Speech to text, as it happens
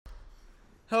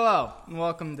Hello, and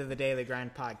welcome to the Daily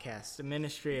Grind Podcast, a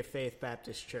ministry of Faith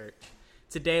Baptist Church.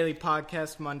 It's a daily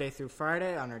podcast Monday through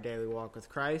Friday on our daily walk with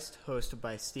Christ, hosted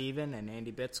by Stephen and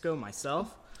Andy Bitsko,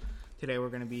 myself. Today we're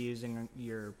going to be using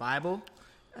your Bible,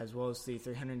 as well as the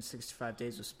 365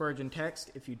 Days of Spurgeon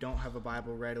text. If you don't have a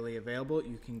Bible readily available,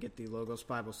 you can get the Logos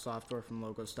Bible software from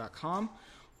logos.com.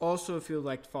 Also, if you would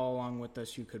like to follow along with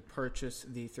us, you could purchase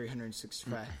the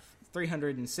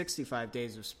 365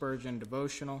 Days of Spurgeon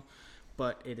devotional,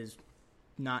 but it is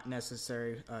not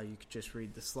necessary. You could just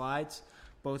read the slides,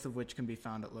 both of which can be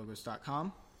found at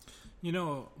logos.com. You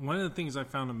know, one of the things I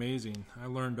found amazing, I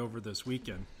learned over this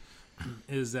weekend,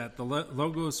 is that the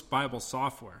Logos Bible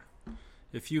software,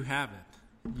 if you have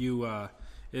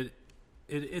it,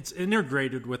 it's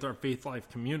integrated with our Faith Life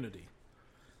community.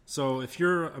 So if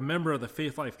you're a member of the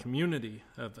Faith Life community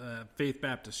of Faith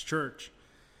Baptist Church,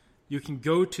 you can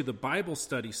go to the Bible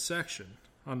study section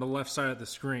on the left side of the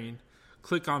screen,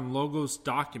 click on Logos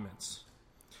Documents,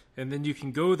 and then you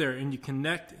can go there and you can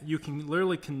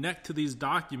literally connect to these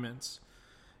documents,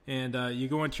 and you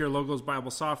go into your Logos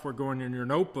Bible software, go in your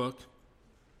notebook,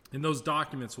 and those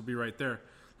documents will be right there.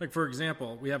 Like, for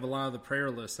example, we have a lot of the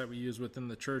prayer lists that we use within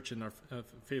the church in our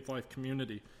Faith Life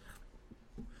community.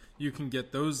 You can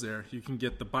get those there. You can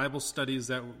get the Bible studies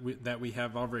that we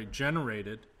have already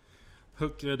generated,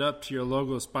 hook it up to your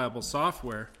Logos Bible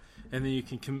software, and then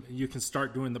you can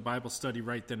start doing the Bible study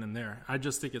right then and there. I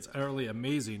just think it's utterly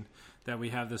amazing that we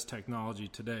have this technology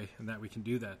today and that we can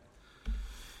do that.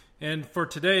 And for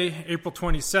today, April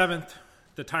 27th,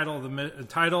 the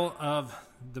title of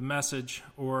the message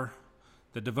or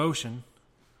the devotion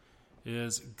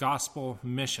is Gospel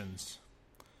Missions.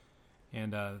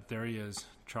 And there he is,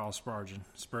 Charles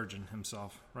Spurgeon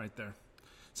himself, right there.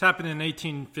 It's happened in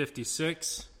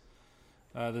 1856,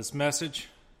 this message.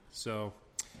 So,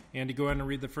 Andy, go ahead and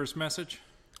read the first message.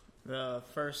 The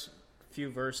first few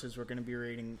verses we're going to be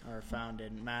reading are found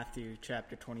in Matthew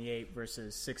chapter 28,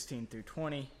 verses 16 through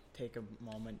 20. Take a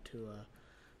moment to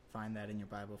find that in your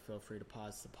Bible. Feel free to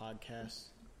pause the podcast.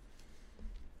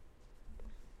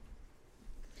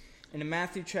 And in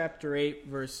Matthew chapter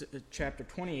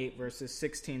 28, verses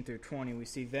 16 through 20, we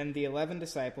see, "Then the 11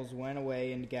 disciples went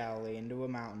away into Galilee, into a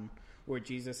mountain where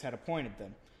Jesus had appointed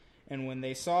them. And when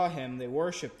they saw him, they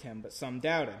worshipped him, but some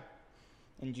doubted.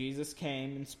 And Jesus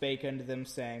came and spake unto them,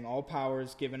 saying, All power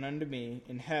is given unto me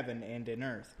in heaven and in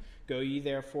earth. Go ye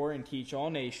therefore and teach all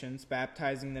nations,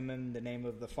 baptizing them in the name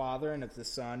of the Father and of the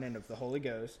Son and of the Holy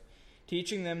Ghost,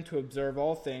 teaching them to observe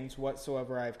all things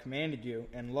whatsoever I have commanded you.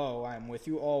 And lo, I am with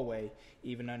you always,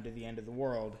 even unto the end of the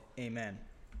world. Amen."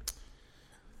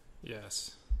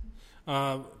 Yes.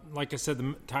 Like I said,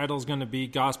 the title is going to be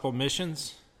Gospel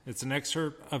Missions. It's an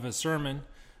excerpt of a sermon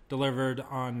delivered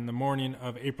on the morning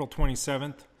of April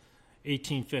 27th,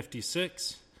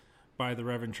 1856, by the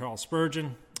Reverend Charles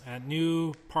Spurgeon at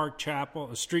New Park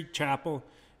Chapel, a street chapel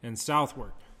in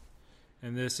Southwark.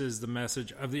 And this is the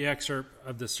message of the excerpt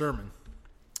of the sermon.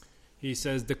 He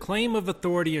says, "The claim of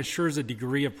authority assures a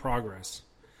degree of progress.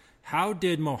 How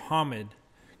did Mohammed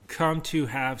come to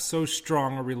have so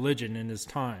strong a religion in his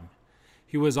time?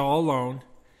 He was all alone,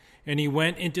 and he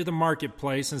went into the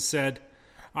marketplace and said,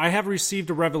 I have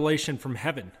received a revelation from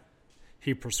heaven.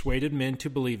 He persuaded men to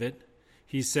believe it.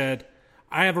 He said,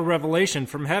 I have a revelation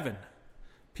from heaven.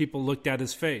 People looked at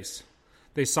his face.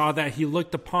 They saw that he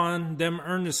looked upon them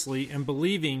earnestly and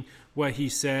believing what he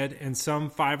said, and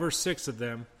some 5 or 6 of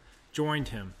them joined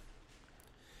him.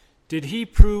 Did he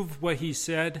prove what he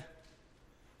said?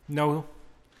 No.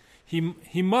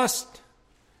 He must.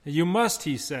 You must,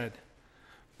 he said.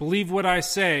 Believe what I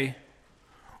say,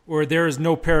 or there is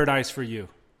no paradise for you.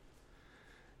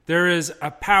 There is a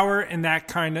power in that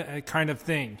kind of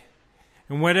thing.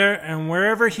 And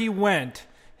wherever he went,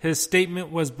 his statement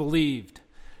was believed,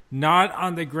 not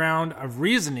on the ground of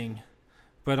reasoning,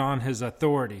 but on his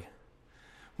authority,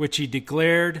 which he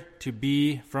declared to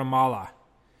be from Allah.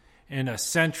 And a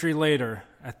century later,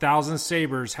 1,000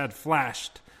 sabers had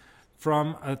flashed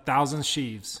from 1,000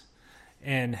 sheaths,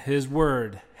 and his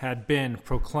word had been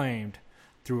proclaimed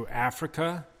through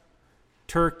Africa,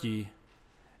 Turkey,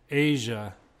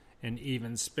 Asia, and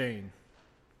even Spain."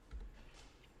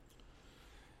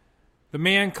 The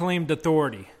man claimed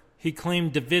authority. He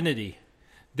claimed divinity.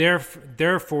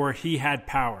 Therefore, he had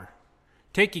power.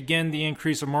 Take again the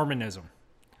increase of Mormonism.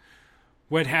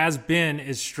 What has been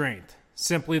is strength.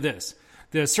 Simply this: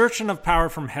 the assertion of power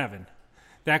from heaven.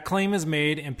 That claim is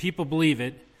made, and people believe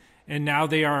it. And now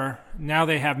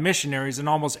they have missionaries in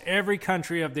almost every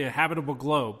country of the habitable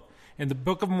globe, and the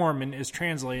Book of Mormon is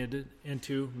translated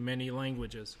into many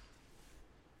languages.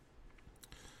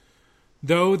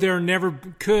 Though there never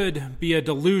could be a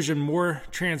delusion more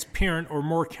transparent or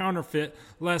more counterfeit,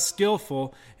 less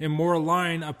skillful, and more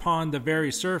lying upon the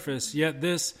very surface, yet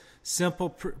this simple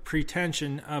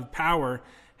pretension of power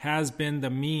has been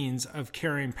the means of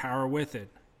carrying power with it.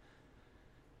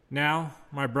 Now,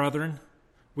 my brethren,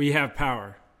 we have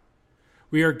power.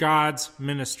 We are God's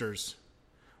ministers.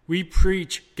 We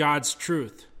preach God's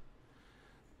truth.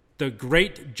 The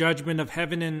great judgment of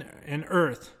heaven and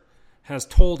earth has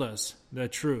told us the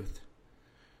truth.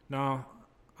 Now,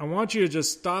 I want you to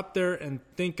just stop there and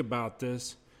think about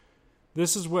this.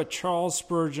 This is what Charles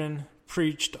Spurgeon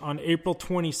preached on April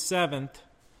 27th,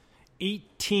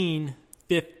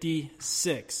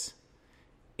 1856.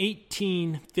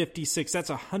 1856. That's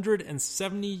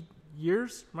 170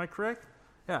 years, am I correct?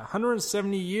 Yeah,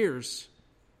 170 years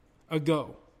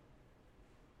ago.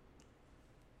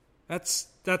 That's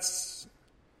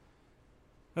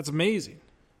amazing.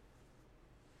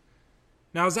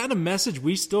 Now, is that a message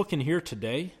we still can hear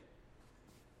today?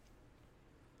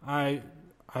 I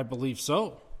believe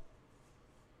so.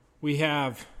 We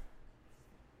have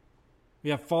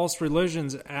false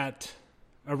religions at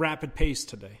a rapid pace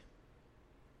today.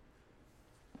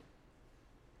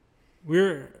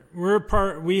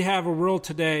 We have a world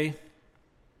today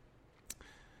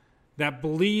that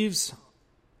believes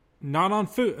not on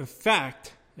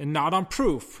fact and not on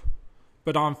proof,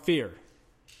 but on fear,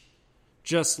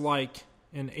 just like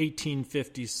in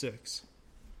 1856.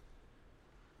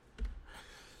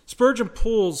 Spurgeon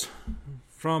pulls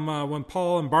from when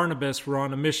Paul and Barnabas were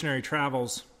on a missionary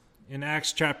travels in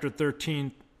Acts chapter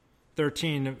 13,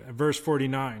 verse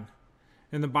 49.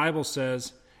 And the Bible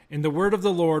says, "And the word of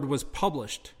the Lord was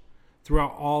published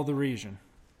throughout all the region."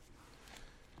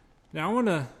 Now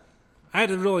I had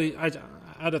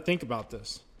to think about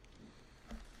this.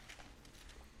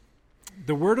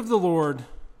 The word of the Lord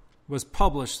was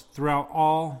published throughout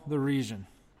all the region.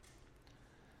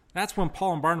 That's when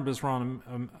Paul and Barnabas were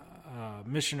on a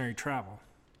missionary travel.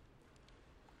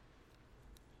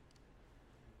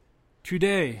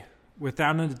 Today,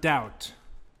 without a doubt,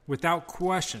 without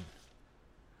question,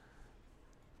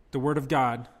 the Word of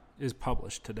God is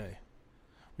published today.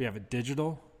 We have a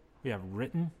digital, we have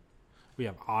written, we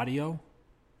have audio,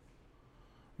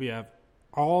 we have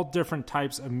all different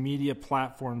types of media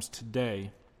platforms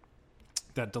today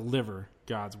that deliver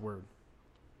God's Word.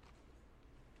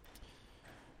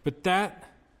 But that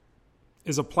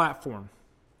is a platform,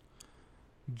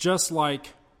 just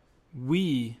like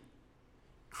we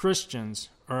Christians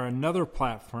are another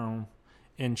platform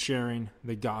in sharing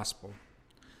the gospel.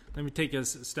 Let me take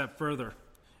us a step further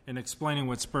in explaining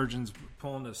what Spurgeon's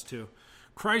pulling us to.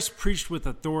 Christ preached with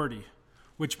authority,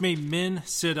 which made men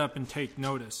sit up and take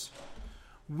notice.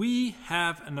 We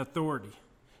have an authority.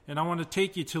 And I want to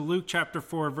take you to Luke chapter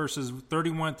 4, verses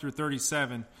 31 through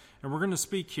 37. And we're going to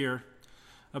speak here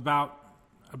about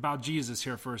Jesus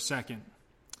here for a second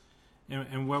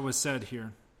and what was said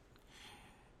here.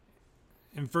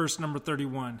 In verse number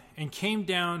 31, and came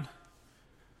down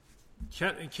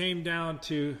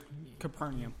to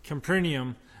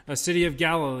Capernaum, a city of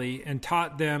Galilee, and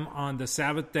taught them on the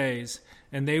Sabbath days,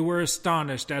 and they were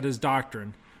astonished at his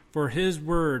doctrine, for his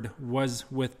word was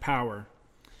with power.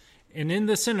 And in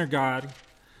the synagogue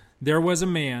there was a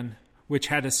man which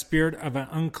had a spirit of an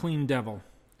unclean devil,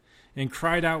 and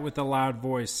cried out with a loud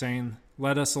voice, saying,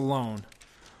 Let us alone.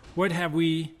 What have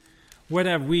we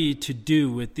to do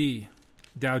with thee,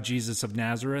 thou Jesus of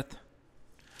Nazareth?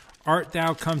 Art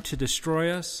thou come to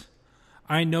destroy us?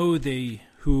 I know thee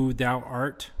who thou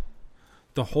art,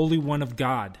 the Holy One of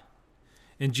God.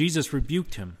 And Jesus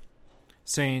rebuked him,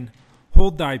 saying,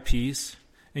 Hold thy peace,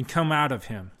 and come out of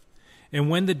him. And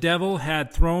when the devil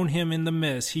had thrown him in the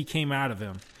midst, he came out of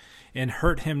him, and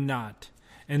hurt him not.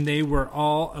 And they were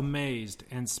all amazed,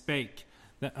 and spake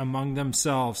among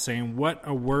themselves, saying, What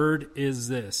a word is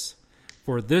this?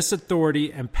 For this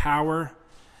authority and power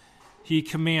he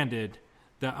commanded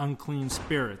the unclean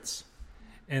spirits,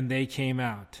 and they came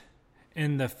out.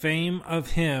 And the fame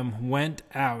of him went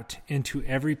out into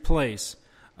every place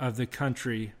of the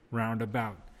country round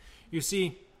about. You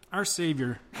see, our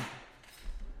Savior,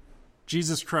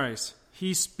 Jesus Christ,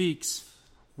 he speaks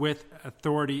with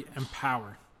authority and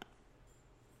power.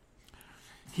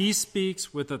 He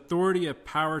speaks with authority and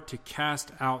power to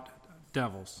cast out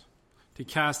devils, to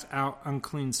cast out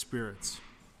unclean spirits.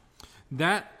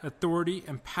 That authority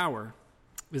and power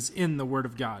is in the Word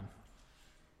of God.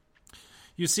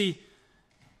 You see,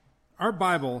 our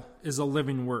Bible is a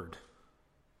living Word.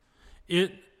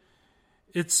 It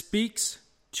speaks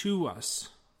to us,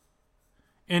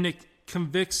 and it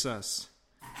convicts us,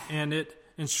 and it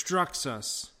instructs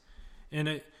us, and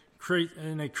it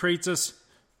it creates us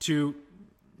to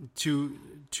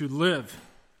live.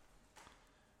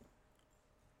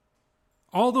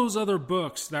 All those other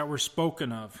books that were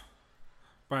spoken of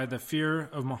by the fear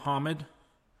of Muhammad,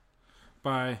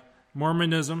 by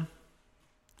Mormonism,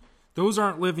 those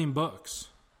aren't living books.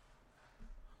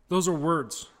 Those are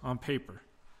words on paper.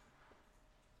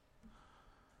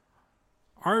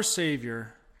 Our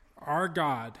Savior, our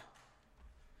God,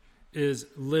 is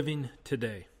living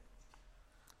today.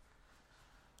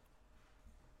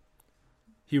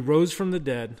 He rose from the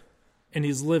dead, and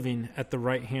he's living at the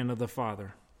right hand of the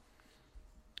Father.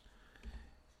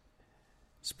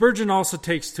 Spurgeon also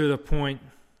takes to the point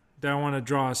that I want to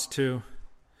draw us to,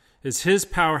 is his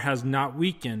power has not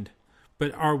weakened,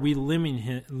 but are we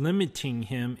limiting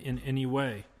him in any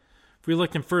way? If we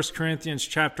look in 1 Corinthians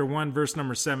chapter 1, verse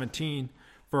number 17,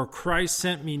 for Christ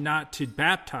sent me not to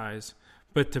baptize,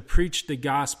 but to preach the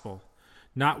gospel,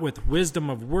 not with wisdom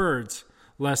of words,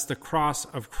 lest the cross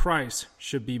of Christ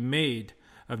should be made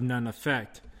of none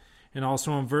effect. And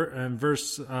also in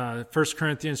 1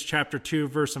 Corinthians chapter 2,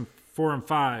 verse 4 and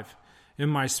 5, in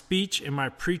my speech and my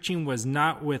preaching was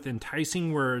not with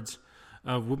enticing words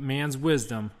of man's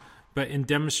wisdom, but in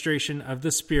demonstration of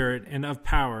the Spirit and of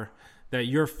power, that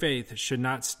your faith should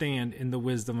not stand in the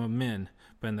wisdom of men,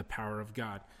 but in the power of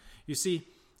God. You see,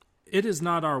 it is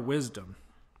not our wisdom.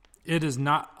 It is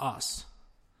not us.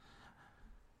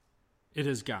 It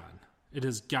is God. It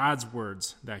is God's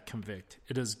words that convict.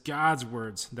 It is God's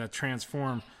words that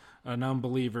transform an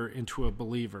unbeliever into a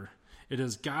believer. It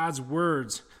is God's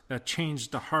words that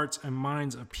change the hearts and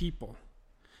minds of people.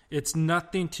 It's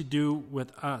nothing to do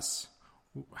with us.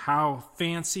 How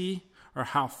fancy or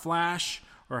how flash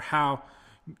or how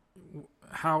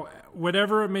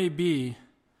whatever it may be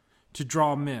to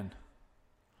draw men.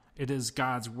 It is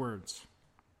God's words.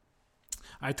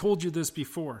 I told you this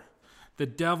before. The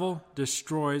devil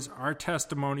destroys our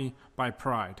testimony by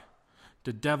pride.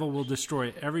 The devil will destroy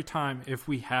it every time if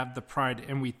we have the pride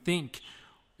and we think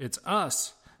it's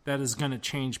us that is going to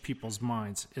change people's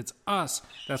minds. It's us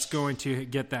that's going to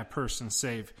get that person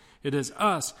saved. It is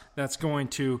us that's going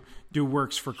to do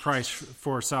works for Christ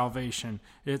for salvation.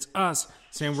 It's us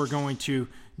saying we're going to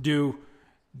do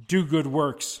good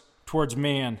works towards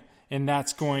man, and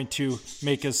that's going to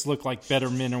make us look like better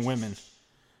men and women.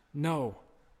 No,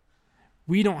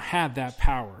 we don't have that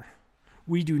power.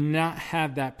 We do not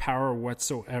have that power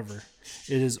whatsoever.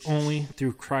 It is only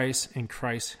through Christ and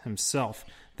Christ himself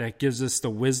that gives us the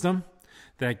wisdom,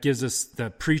 that gives us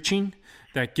the preaching,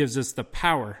 that gives us the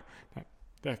power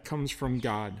that comes from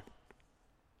God.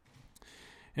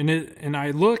 And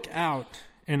I look out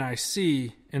and I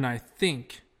see and I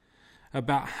think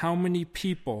about how many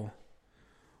people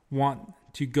want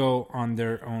to go on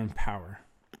their own power.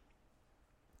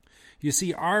 You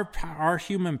see, our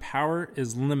human power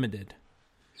is limited,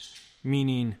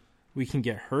 meaning we can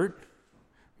get hurt,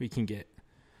 we can get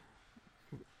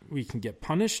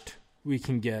punished, we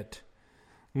can get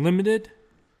limited,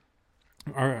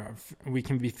 or we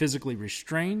can be physically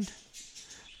restrained,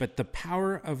 but the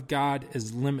power of God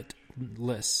is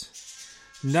limitless.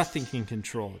 Nothing can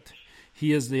control it.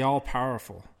 He is the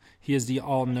all-powerful. He is the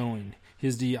all-knowing.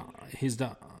 He's the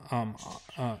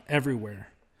everywhere.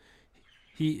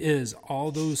 He is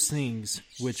all those things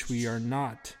which we are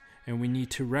not, and we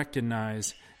need to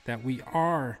recognize that we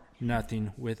are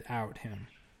nothing without him.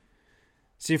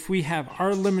 See, if we have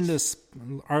our limited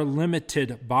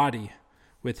body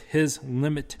with his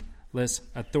limitless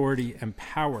authority and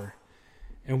power,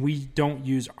 and we don't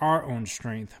use our own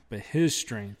strength, but his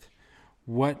strength,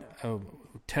 what a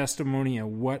testimony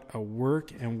and what a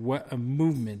work and what a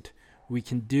movement we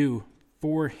can do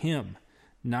for him,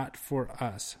 not for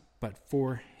us, but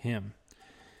for him.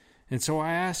 And so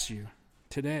I ask you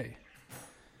today,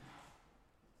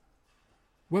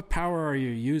 what power are you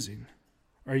using?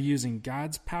 Are you using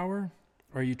God's power?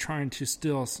 Or are you trying to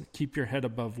still keep your head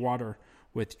above water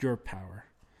with your power?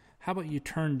 How about you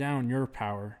turn down your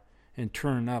power and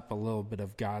turn up a little bit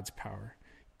of God's power?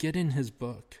 Get in his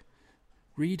book.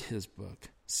 Read his book.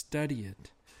 Study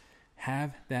it.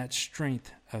 Have that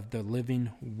strength of the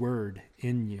living word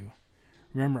in you.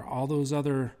 Remember, all those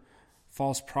other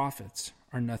false prophets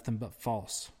are nothing but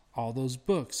false. All those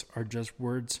books are just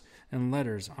words and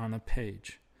letters on a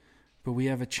page. But we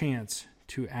have a chance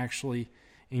to actually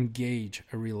engage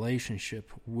a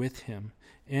relationship with him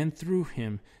and through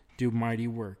him do mighty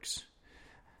works.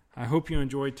 I hope you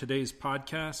enjoyed today's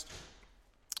podcast,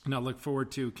 and I look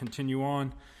forward to continue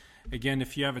on. Again,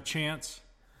 if you have a chance,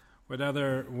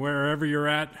 wherever you're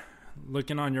at,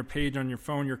 looking on your page on your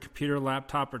phone, your computer,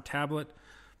 laptop, or tablet,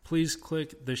 please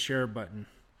click the share button.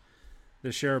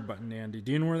 the share button, Andy.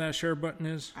 Do you know where that share button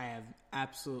is? I have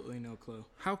absolutely no clue.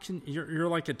 How can you're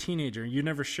like a teenager? You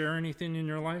never share anything in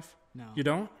your life? No. You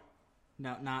don't?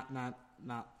 No, not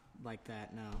like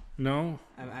that. No. No.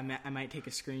 I might take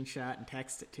a screenshot and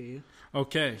text it to you.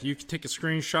 Okay, you can take a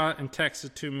screenshot and text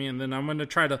it to me, and then I'm going to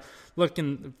try to look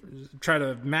and try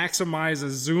to maximize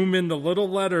and zoom in the little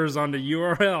letters on the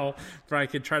URL, where I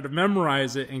could try to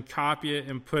memorize it and copy it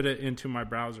and put it into my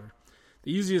browser.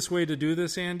 The easiest way to do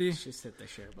this, Andy, just hit the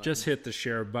share button. Just hit the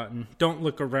share button. Don't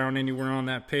look around anywhere on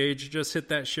that page. Just hit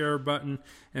that share button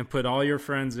and put all your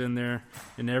friends in there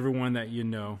and everyone that you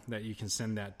know that you can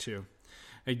send that to.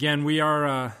 Again,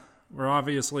 we're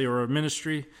obviously a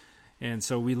ministry, and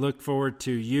so we look forward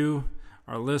to you,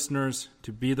 our listeners,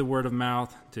 to be the word of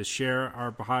mouth, to share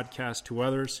our podcast to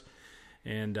others,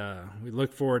 and we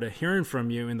look forward to hearing from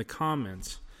you in the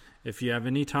comments. If you have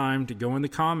any time to go in the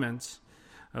comments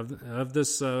of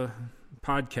this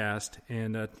podcast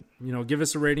and give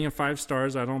us a rating of 5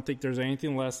 stars. I don't think there's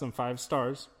anything less than 5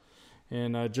 stars,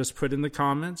 and just put in the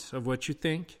comments of what you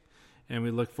think, and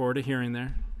we look forward to hearing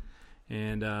there.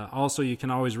 And also, you can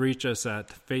always reach us at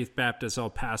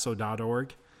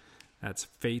faithbaptistelpaso.org. That's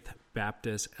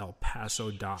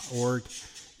faithbaptistelpaso.org.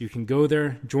 You can go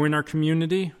there, join our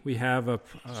community. We have a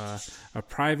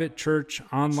private church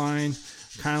online,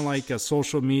 kind of like a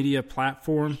social media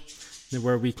platform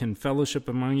where we can fellowship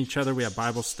among each other. We have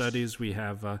Bible studies. We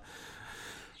have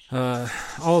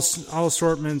all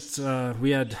assortments. What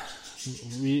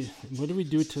did we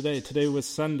do today? Today was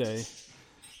Sunday.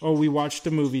 Oh, we watched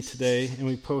a movie today, and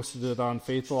we posted it on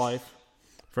Faith Life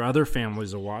for other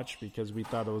families to watch because we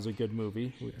thought it was a good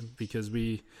movie. Because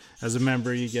we, as a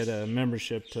member, you get a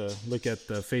membership to look at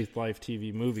the Faith Life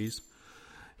TV movies.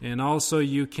 And also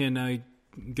you can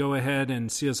go ahead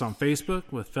and see us on Facebook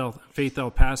with Faith El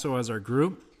Paso as our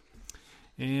group.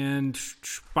 And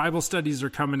Bible studies are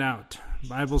coming out.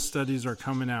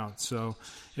 So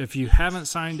if you haven't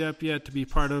signed up yet to be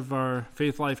part of our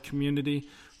Faith Life community,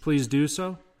 please do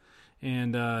so.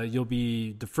 And you'll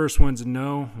be the first ones to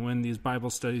know when these Bible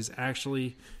studies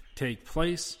actually take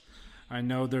place. I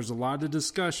know there's a lot of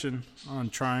discussion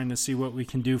on trying to see what we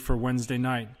can do for Wednesday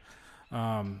night.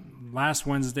 Last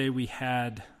Wednesday we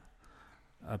had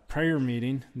a prayer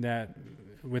meeting that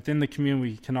within the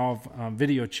community we can all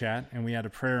video chat, and we had a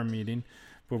prayer meeting.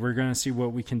 But we're going to see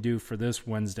what we can do for this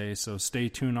Wednesday, so stay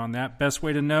tuned on that. Best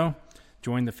way to know,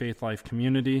 join the Faith Life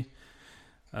community.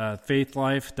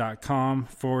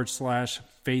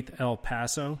 faithlife.com/Faith El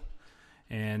Paso,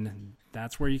 and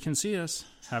that's where you can see us.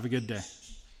 Have a good day.